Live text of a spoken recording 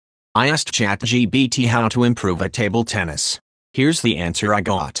I asked Chat GPT how to improve at table tennis. Here's the answer I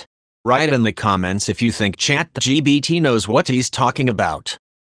got. Write in the comments if you think Chat GPT knows what he's talking about.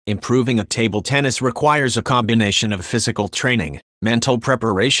 Improving at table tennis requires a combination of physical training, mental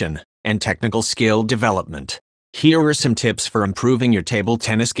preparation, and technical skill development. Here are some tips for improving your table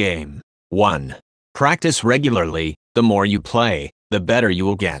tennis game. 1. Practice regularly. The more you play, the better you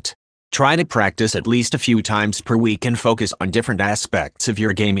will get. Try to practice at least a few times per week and focus on different aspects of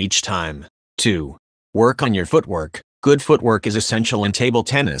your game each time. 2. Work on your footwork. Good footwork is essential in table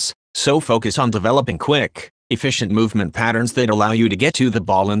tennis, so focus on developing quick, efficient movement patterns that allow you to get to the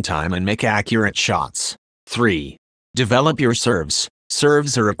ball in time and make accurate shots. 3. Develop your serves.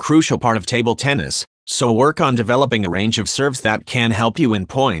 Serves are a crucial part of table tennis, so work on developing a range of serves that can help you win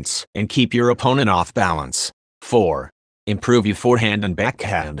points and keep your opponent off balance. 4. Improve your forehand and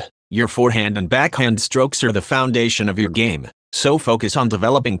backhand. Your forehand and backhand strokes are the foundation of your game, so focus on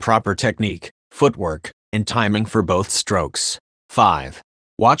developing proper technique, footwork, and timing for both strokes. 5.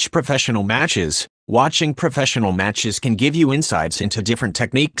 Watch professional matches. Watching professional matches can give you insights into different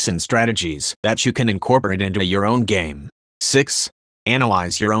techniques and strategies that you can incorporate into your own game. 6.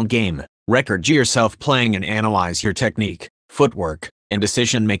 Analyze your own game. Record yourself playing and analyze your technique, footwork, and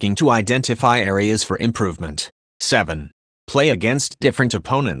decision-making to identify areas for improvement. 7. Play against different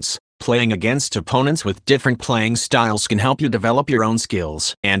opponents. Playing against opponents with different playing styles can help you develop your own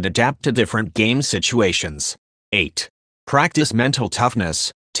skills and adapt to different game situations. 8. Practice mental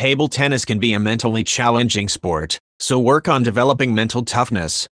toughness. Table tennis can be a mentally challenging sport, so work on developing mental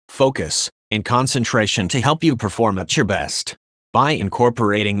toughness, focus, and concentration to help you perform at your best. By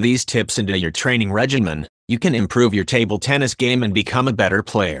incorporating these tips into your training regimen, you can improve your table tennis game and become a better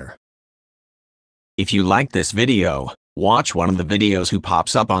player. If you like this video, watch one of the videos who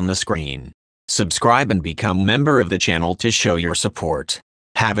pops up on the screen. Subscribe and become a member of the channel to show your support.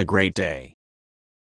 Have a great day.